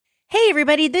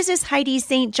everybody, this is Heidi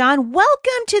St. John.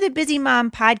 Welcome to the Busy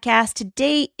Mom Podcast.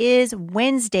 Today is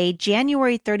Wednesday,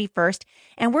 January 31st,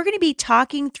 and we're going to be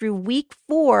talking through week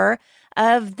 4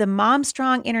 of the Mom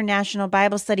Strong International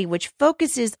Bible Study, which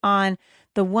focuses on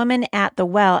the woman at the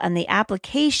well and the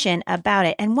application about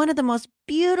it. And one of the most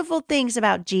beautiful things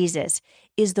about Jesus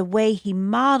is the way he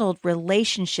modeled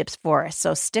relationships for us.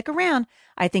 So stick around.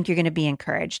 I think you're going to be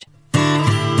encouraged.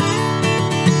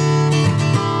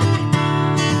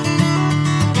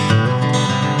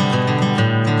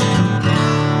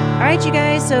 All right, you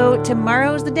guys, so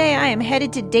tomorrow's the day. I am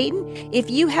headed to Dayton. If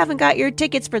you haven't got your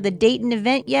tickets for the Dayton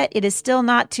event yet, it is still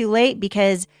not too late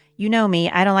because you know me,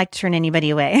 I don't like to turn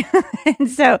anybody away. And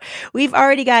so we've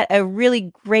already got a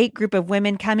really great group of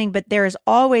women coming, but there is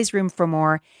always room for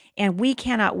more. And we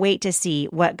cannot wait to see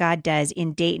what God does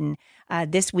in Dayton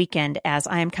this weekend as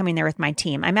I am coming there with my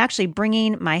team. I'm actually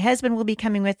bringing, my husband will be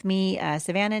coming with me,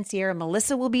 Savannah and Sierra.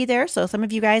 Melissa will be there. So some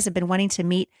of you guys have been wanting to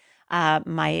meet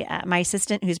my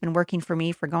assistant who's been working for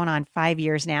me for going on 5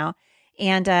 years now,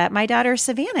 and my daughter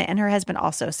Savannah and her husband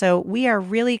also. So we are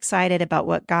really excited about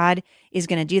what God is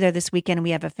going to do there this weekend. We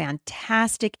have a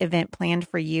fantastic event planned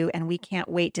for you, and we can't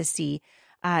wait to see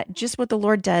just what the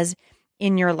Lord does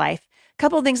in your life. A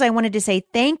couple of things I wanted to say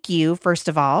thank you, first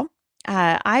of all.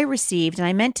 I received, and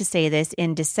I meant to say this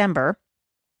in December,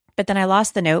 but then I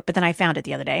lost the note, but then I found it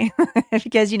the other day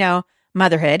because, you know,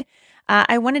 motherhood.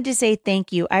 I wanted to say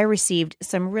thank you. I received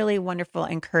some really wonderful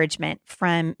encouragement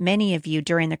from many of you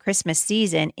during the Christmas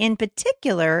season. In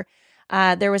particular,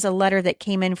 there was a letter that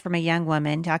came in from a young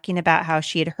woman talking about how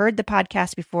she had heard the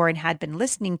podcast before and had been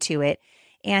listening to it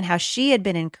and how she had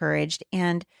been encouraged.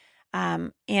 And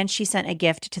she sent a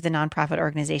gift to the nonprofit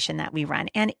organization that we run.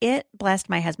 And it blessed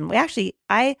my husband.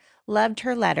 I loved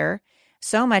her letter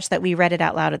so much that we read it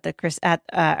out loud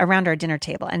around our dinner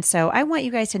table. And so I want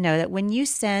you guys to know that when you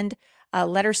send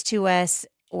letters to us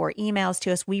or emails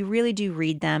to us, we really do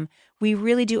read them. We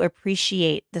really do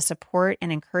appreciate the support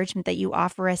and encouragement that you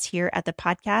offer us here at the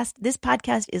podcast. This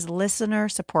podcast is listener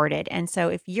supported. And so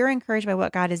if you're encouraged by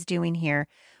what God is doing here,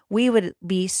 we would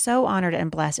be so honored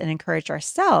and blessed and encouraged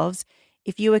ourselves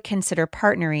if you would consider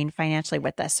partnering financially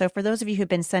with us. So for those of you who've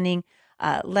been sending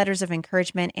letters of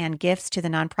encouragement and gifts to the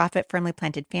nonprofit Firmly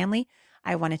Planted Family,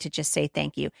 I wanted to just say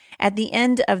thank you. At the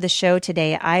end of the show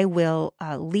today, I will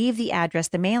leave the address,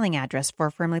 the mailing address for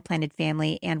Firmly Planted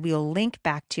Family, and we will link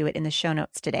back to it in the show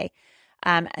notes today.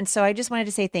 And so I just wanted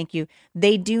to say thank you.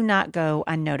 They do not go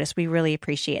unnoticed. We really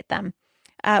appreciate them.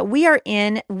 We are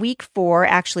in week 4.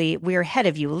 Actually, we're ahead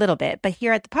of you a little bit, but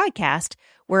here at the podcast,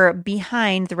 we're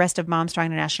behind the rest of Mom Strong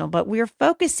International, but we're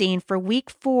focusing for week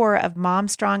 4 of Mom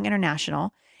Strong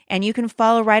International. And you can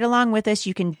follow right along with us.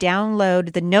 You can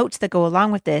download the notes that go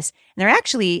along with this. And they're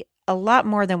actually a lot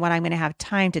more than what I'm going to have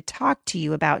time to talk to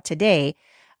you about today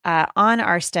on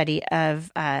our study of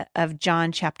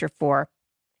John chapter 4.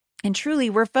 And truly,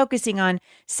 we're focusing on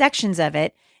sections of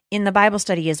it in the Bible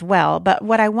study as well. But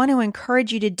what I want to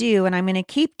encourage you to do, and I'm going to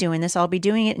keep doing this, I'll be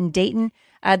doing it in Dayton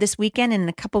this weekend, and in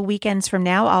a couple weekends from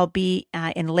now, I'll be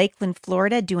in Lakeland,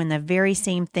 Florida, doing the very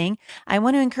same thing. I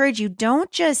want to encourage you, don't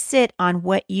just sit on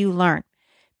what you learn.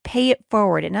 Pay it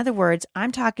forward. In other words,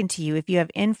 I'm talking to you if you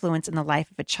have influence in the life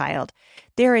of a child.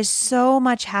 There is so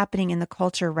much happening in the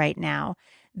culture right now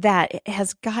that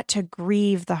has got to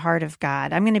grieve the heart of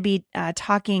God. I'm going to be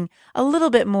talking a little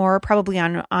bit more probably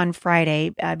on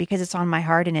Friday because it's on my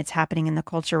heart and it's happening in the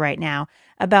culture right now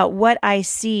about what I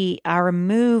see our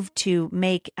move to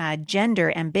make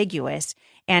gender ambiguous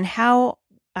and how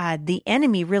the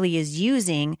enemy really is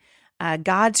using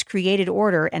God's created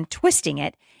order and twisting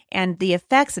it and the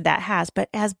effects that has. But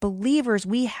as believers,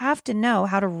 we have to know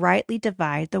how to rightly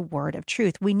divide the word of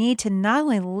truth. We need to not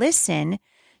only listen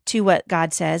to what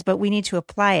God says, but we need to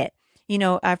apply it. You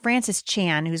know, Francis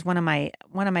Chan, who's one of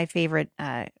my favorite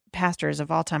pastors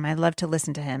of all time. I love to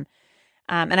listen to him.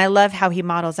 And I love how he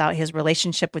models out his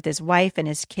relationship with his wife and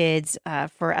his kids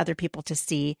for other people to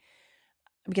see,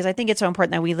 because I think it's so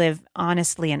important that we live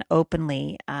honestly and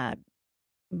openly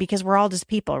because we're all just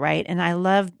people, right? And I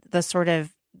love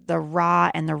the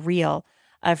raw and the real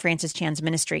of Francis Chan's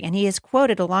ministry. And he is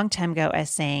quoted a long time ago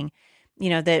as saying, you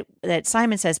know, that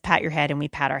Simon says, pat your head, and we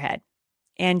pat our head.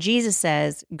 And Jesus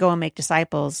says, go and make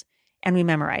disciples, and we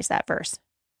memorize that verse.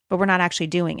 But we're not actually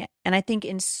doing it. And I think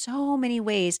in so many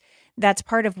ways, that's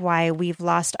part of why we've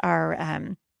lost our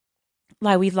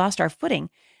footing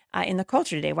in the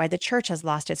culture today, why the church has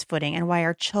lost its footing, and why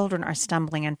our children are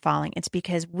stumbling and falling. It's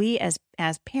because we as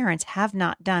parents have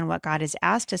not done what God has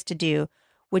asked us to do,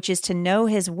 which is to know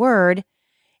his word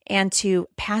and to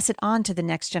pass it on to the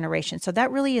next generation. So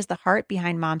that really is the heart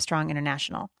behind Mom Strong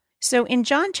International. So in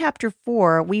John chapter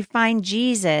 4, we find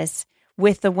Jesus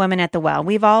with the woman at the well.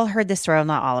 We've all heard this story, well,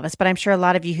 not all of us, but I'm sure a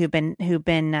lot of you who've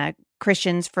been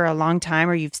Christians for a long time,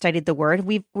 or you've studied the Word,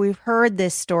 we've heard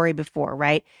this story before,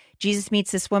 right? Jesus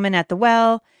meets this woman at the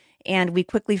well, and we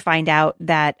quickly find out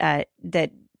that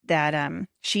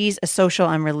she's a social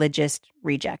and religious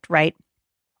reject, right?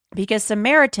 Because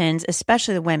Samaritans,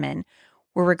 especially the women,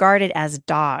 were regarded as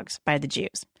dogs by the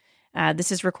Jews.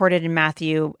 This is recorded in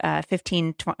Matthew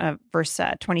 15, verse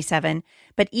 27.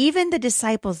 But even the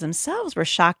disciples themselves were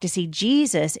shocked to see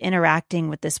Jesus interacting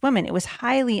with this woman. It was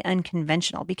highly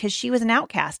unconventional because she was an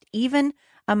outcast, even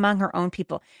among her own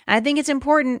people. And I think it's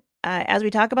important as we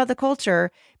talk about the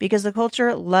culture, because the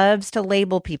culture loves to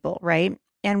label people, right?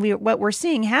 And what we're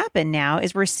seeing happen now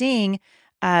is we're seeing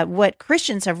what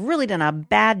Christians have really done a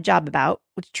bad job about,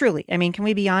 which truly, I mean, can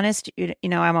we be honest?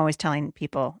 I'm always telling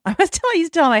people, I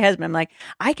used to tell my husband, I'm like,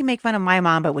 I can make fun of my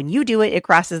mom, but when you do it, it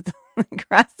crosses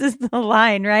the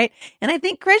line, right? And I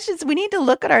think Christians, we need to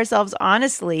look at ourselves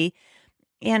honestly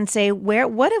and say,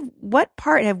 what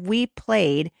part have we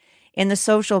played in the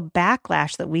social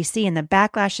backlash that we see, in the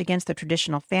backlash against the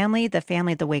traditional family, the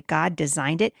family the way God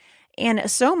designed it?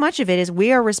 And so much of it is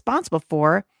we are responsible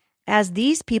for, as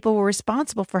these people were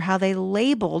responsible for how they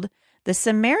labeled the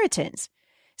Samaritans.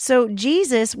 So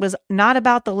Jesus was not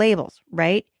about the labels,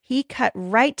 right? He cut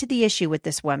right to the issue with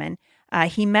this woman.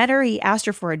 He met her. He asked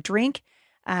her for a drink.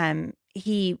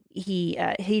 He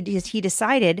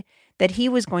decided that he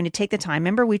was going to take the time.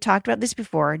 Remember, we talked about this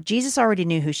before. Jesus already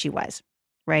knew who she was,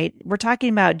 right? We're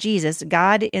talking about Jesus,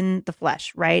 God in the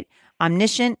flesh, right?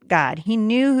 Omniscient God. He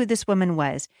knew who this woman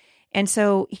was. And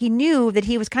so he knew that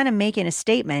he was kind of making a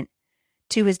statement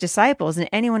to his disciples and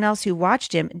anyone else who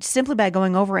watched him simply by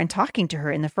going over and talking to her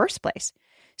in the first place.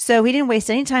 So he didn't waste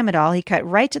any time at all. He cut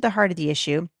right to the heart of the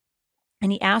issue,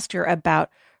 and he asked her about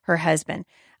her husband.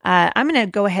 I'm going to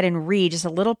go ahead and read just a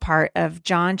little part of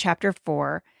John chapter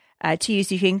 4 to you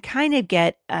so you can kind of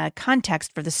get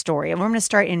context for the story. And we're going to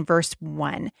start in verse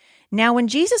 1. Now, when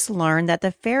Jesus learned that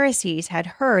the Pharisees had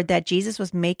heard that Jesus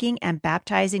was making and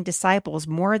baptizing disciples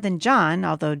more than John,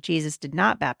 although Jesus did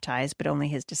not baptize, but only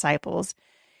his disciples,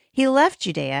 he left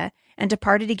Judea and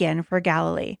departed again for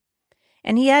Galilee.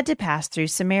 And he had to pass through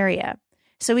Samaria.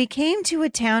 So he came to a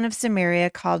town of Samaria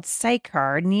called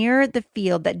Sychar, near the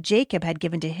field that Jacob had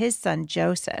given to his son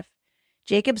Joseph.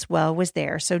 Jacob's well was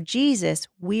there, so Jesus,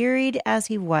 wearied as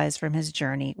he was from his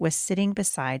journey, was sitting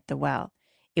beside the well.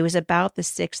 It was about the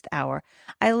 6th hour.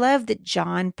 I love that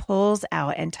John pulls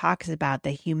out and talks about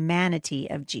the humanity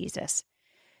of Jesus,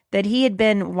 that he had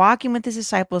been walking with his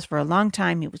disciples for a long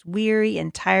time. He was weary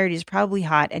and tired. He's probably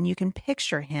hot, and you can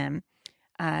picture him,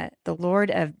 the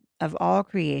Lord of all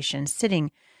creation,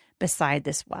 sitting beside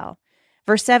this well.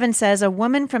 Verse 7 says, a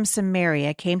woman from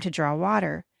Samaria came to draw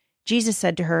water. Jesus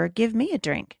said to her, give me a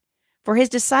drink. For his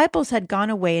disciples had gone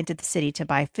away into the city to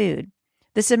buy food.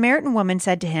 The Samaritan woman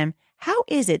said to him, how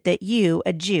is it that you,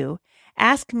 a Jew,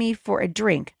 ask me for a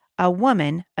drink, a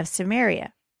woman of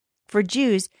Samaria? For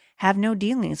Jews have no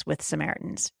dealings with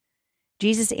Samaritans.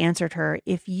 Jesus answered her,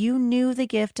 if you knew the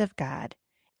gift of God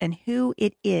and who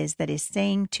it is that is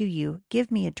saying to you, give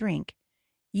me a drink,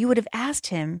 you would have asked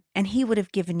him, and he would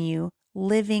have given you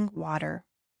living water.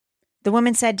 The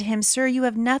woman said to him, sir, you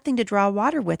have nothing to draw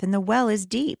water with, and the well is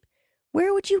deep.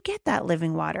 Where would you get that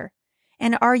living water?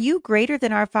 And are you greater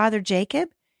than our father Jacob?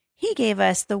 He gave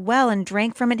us the well and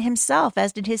drank from it himself,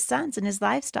 as did his sons and his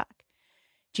livestock.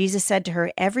 Jesus said to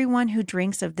her, everyone who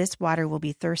drinks of this water will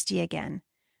be thirsty again,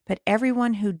 but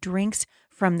everyone who drinks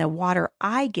from the water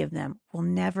I give them will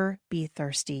never be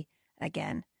thirsty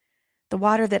again. The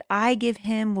water that I give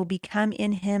him will become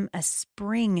in him a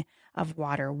spring of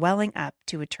water welling up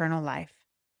to eternal life.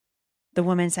 The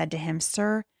woman said to him,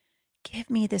 sir, give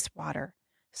me this water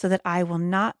so that I will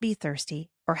not be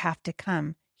thirsty or have to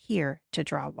come here to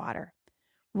draw water.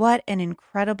 What an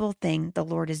incredible thing the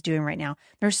Lord is doing right now.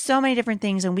 There's so many different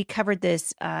things, and we covered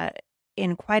this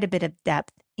in quite a bit of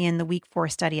depth in the week 4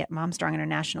 study at Mom Strong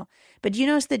International. But do you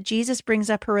notice that Jesus brings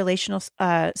up her relational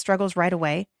struggles right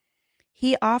away?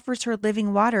 He offers her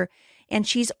living water, and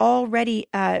she's already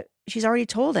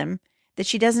told him that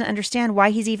she doesn't understand why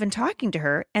he's even talking to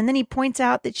her. And then he points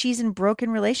out that she's in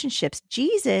broken relationships.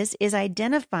 Jesus is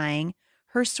identifying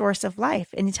her source of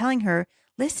life and telling her,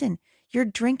 listen, you're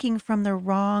drinking from the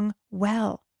wrong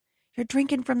well. You're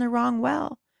drinking from the wrong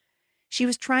well. She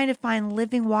was trying to find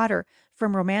living water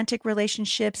from romantic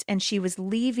relationships, and she was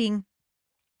leaving,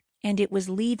 and it was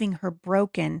leaving her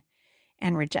broken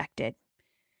and rejected.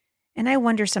 And I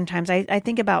wonder sometimes, I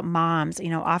think about moms,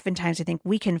 oftentimes I think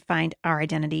we can find our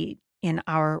identity in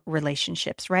our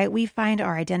relationships, right? We find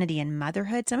our identity in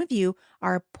motherhood. Some of you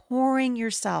are pouring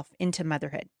yourself into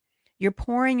motherhood. You're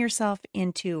pouring yourself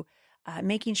into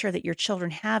making sure that your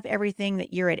children have everything,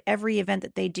 that you're at every event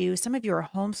that they do. Some of you are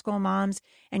homeschool moms,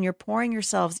 and you're pouring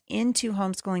yourselves into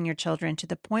homeschooling your children to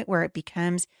the point where it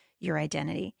becomes your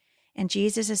identity. And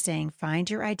Jesus is saying, find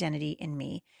your identity in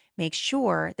me. Make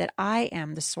sure that I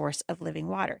am the source of living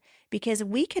water, because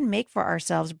we can make for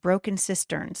ourselves broken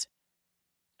cisterns,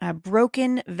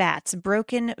 broken vats,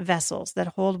 broken vessels that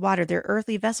hold water. They're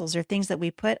earthly vessels. They're things that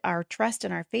we put our trust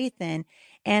and our faith in.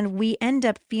 And we end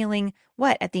up feeling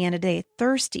what? At the end of the day,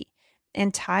 thirsty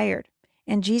and tired.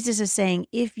 And Jesus is saying,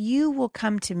 if you will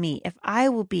come to me, if I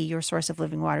will be your source of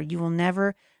living water, you will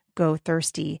never go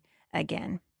thirsty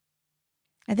again.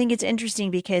 I think it's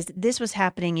interesting because this was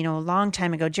happening, a long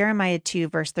time ago. Jeremiah 2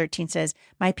 verse 13 says,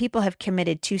 my people have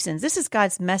committed two sins. This is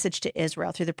God's message to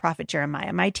Israel through the prophet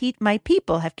Jeremiah. My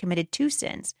people have committed two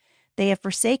sins. They have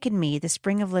forsaken me, the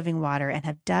spring of living water, and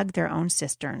have dug their own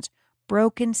cisterns,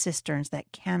 broken cisterns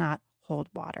that cannot hold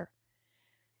water.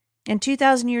 And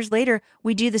 2,000 years later,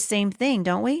 we do the same thing,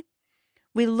 don't we?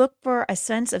 We look for a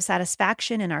sense of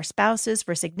satisfaction in our spouses,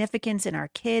 for significance in our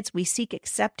kids. We seek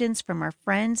acceptance from our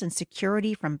friends and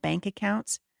security from bank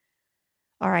accounts.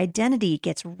 Our identity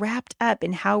gets wrapped up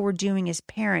in how we're doing as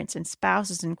parents and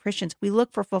spouses and Christians. We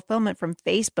look for fulfillment from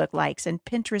Facebook likes and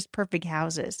Pinterest perfect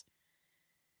houses.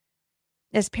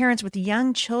 As parents with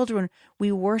young children,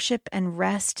 we worship and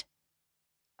rest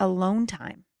alone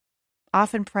time,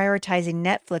 often prioritizing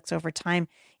Netflix over time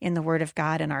in the Word of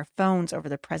God and our phones over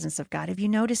the presence of God. Have you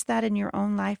noticed that in your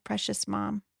own life, precious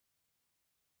mom?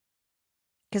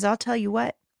 Because I'll tell you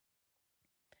what,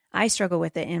 I struggle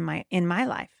with it in my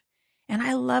life. And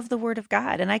I love the Word of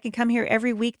God. And I can come here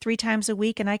every week, 3 times a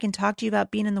week, and I can talk to you about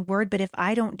being in the Word. But if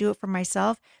I don't do it for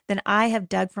myself, then I have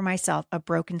dug for myself a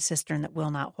broken cistern that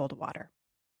will not hold water.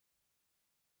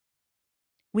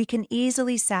 We can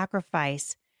easily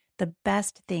sacrifice the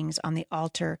best things on the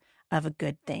altar of a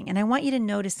good thing. And I want you to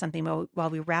notice something while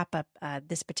we wrap up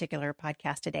this particular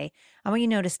podcast today. I want you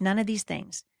to notice none of these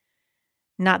things.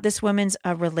 Not this woman's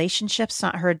relationships,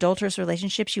 not her adulterous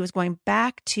relationship. She was going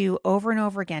back to over and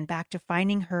over again, back to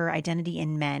finding her identity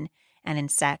in men and in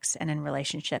sex and in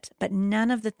relationships. But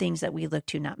none of the things that we look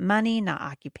to, not money, not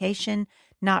occupation,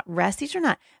 not rest. These are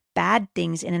not bad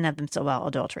things in and of themselves. Well,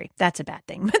 adultery, that's a bad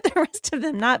thing. But the rest of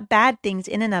them, not bad things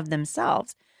in and of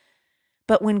themselves.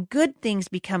 But when good things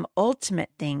become ultimate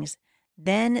things,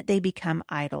 then they become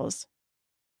idols.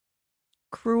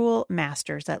 Cruel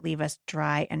masters that leave us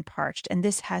dry and parched. And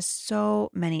this has so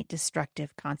many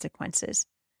destructive consequences.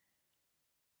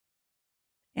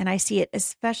 And I see it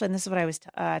especially, and this is what I was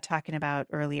talking about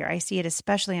earlier, I see it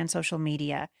especially on social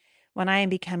media when I am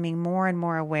becoming more and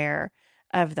more aware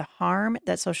of the harm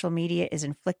that social media is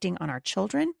inflicting on our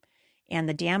children and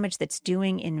the damage that's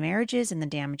doing in marriages and the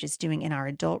damage it's doing in our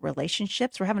adult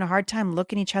relationships. We're having a hard time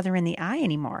looking each other in the eye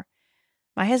anymore.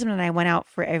 My husband and I went out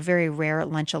for a very rare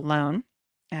lunch alone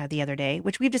the other day,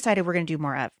 which we've decided we're going to do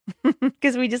more of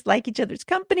because we just like each other's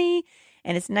company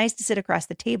and it's nice to sit across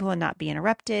the table and not be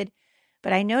interrupted.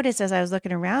 But I noticed as I was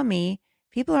looking around me,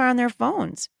 people are on their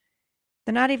phones.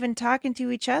 They're not even talking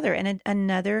to each other in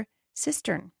another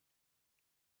cistern.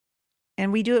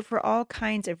 And we do it for all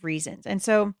kinds of reasons. And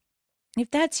so if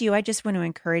that's you, I just want to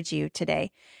encourage you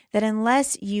today that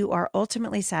unless you are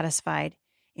ultimately satisfied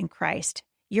in Christ,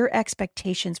 your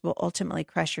expectations will ultimately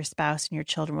crush your spouse and your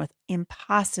children with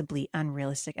impossibly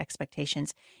unrealistic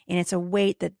expectations. And it's a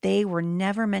weight that they were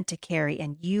never meant to carry,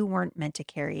 and you weren't meant to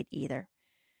carry it either.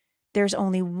 There's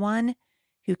only one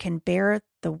who can bear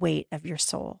the weight of your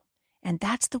soul, and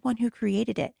that's the one who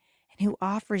created it and who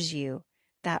offers you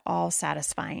that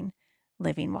all-satisfying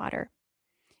living water.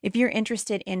 If you're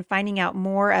interested in finding out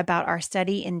more about our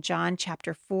study in John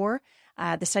chapter 4,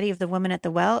 the study of the woman at the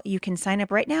well, you can sign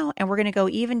up right now. And we're going to go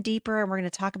even deeper. And we're going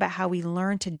to talk about how we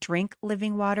learn to drink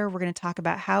living water. We're going to talk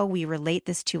about how we relate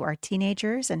this to our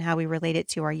teenagers and how we relate it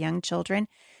to our young children.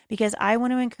 Because I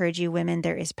want to encourage you, women,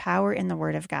 there is power in the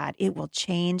Word of God. It will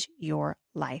change your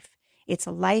life. It's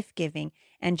life-giving.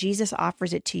 And Jesus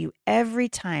offers it to you every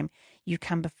time you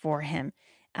come before Him.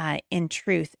 In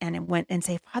truth and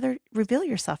say, Father, reveal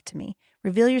yourself to me.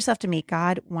 Reveal yourself to me.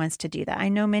 God wants to do that. I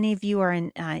know many of you are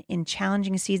in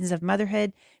challenging seasons of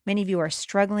motherhood. Many of you are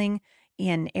struggling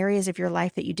in areas of your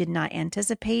life that you did not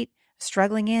anticipate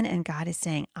struggling in. And God is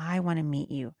saying, I want to meet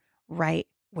you right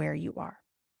where you are.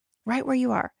 Right where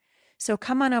you are. So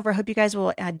come on over. I hope you guys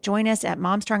will join us at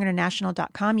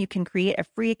momstronginternational.com. You can create a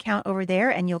free account over there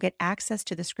and you'll get access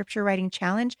to the scripture writing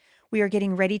challenge. We are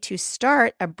getting ready to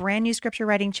start a brand new scripture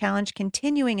writing challenge,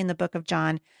 continuing in the book of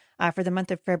John for the month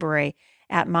of February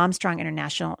at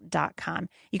momstronginternational.com.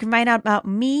 You can find out about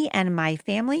me and my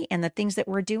family and the things that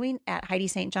we're doing at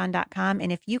HeidiSt.John.com.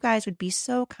 And if you guys would be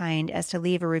so kind as to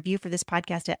leave a review for this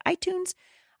podcast at iTunes,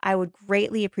 I would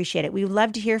greatly appreciate it. We would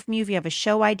love to hear from you. If you have a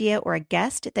show idea or a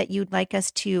guest that you'd like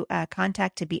us to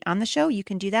contact to be on the show, you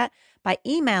can do that by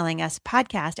emailing us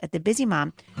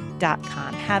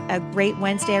podcast@thebusymom.com. Have a great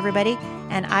Wednesday, everybody,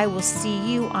 and I will see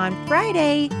you on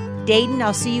Friday. Dayton,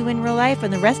 I'll see you in real life,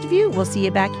 and the rest of you, we'll see you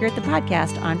back here at the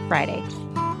podcast on Friday.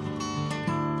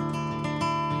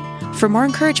 For more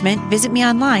encouragement, visit me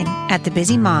online at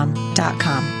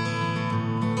thebusymom.com.